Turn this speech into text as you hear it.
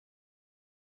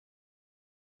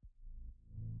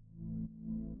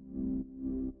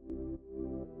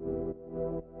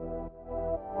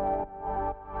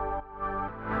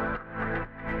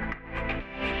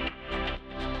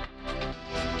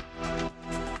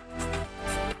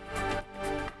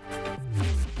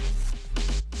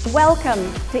Welcome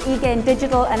to eGain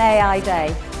Digital and AI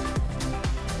Day.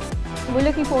 We're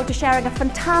looking forward to sharing a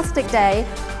fantastic day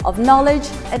of knowledge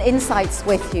and insights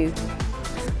with you.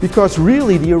 Because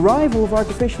really the arrival of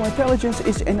artificial intelligence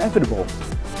is inevitable.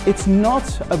 It's not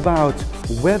about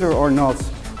whether or not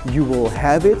you will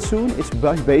have it soon, it's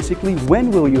basically when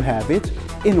will you have it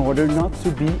in order not to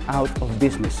be out of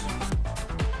business.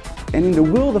 And in the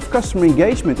world of customer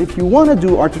engagement, if you want to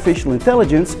do artificial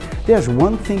intelligence, there's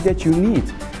one thing that you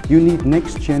need. You need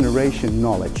next generation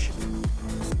knowledge.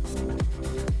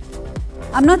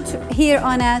 I'm not here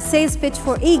on a sales pitch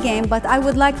for eGain, but I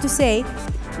would like to say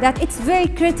that it's very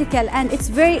critical and it's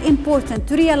very important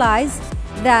to realize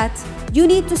that you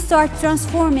need to start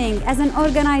transforming as an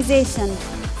organization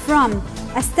from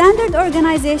a standard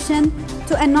organization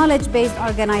to a knowledge-based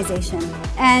organization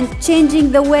and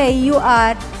changing the way you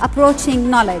are approaching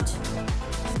knowledge.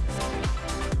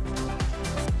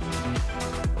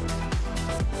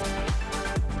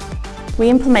 We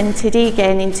implemented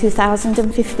eGain in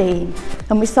 2015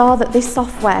 and we saw that this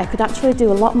software could actually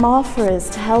do a lot more for us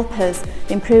to help us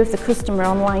improve the customer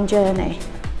online journey.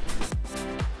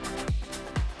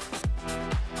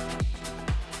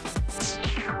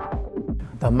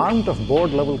 The amount of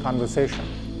board-level conversation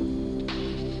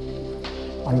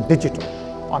on digital,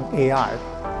 on AI,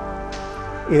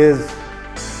 is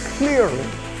clearly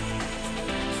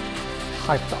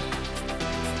hyped up.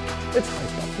 It's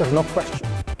hyped up, there's no question.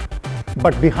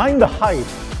 But behind the hype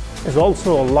is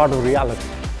also a lot of reality.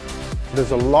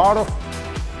 There's a lot of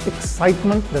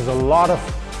excitement, there's a lot of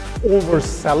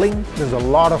overselling, there's a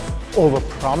lot of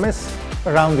overpromise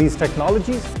around these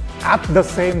technologies. At the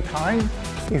same time,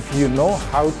 if you know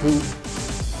how to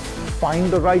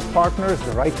find the right partners,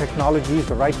 the right technologies,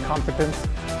 the right competence,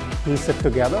 piece it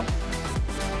together,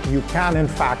 you can in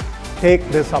fact take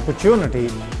this opportunity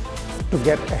to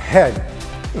get ahead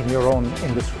in your own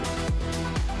industry.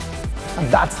 And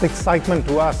that's the excitement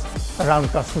to us around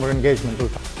customer engagement.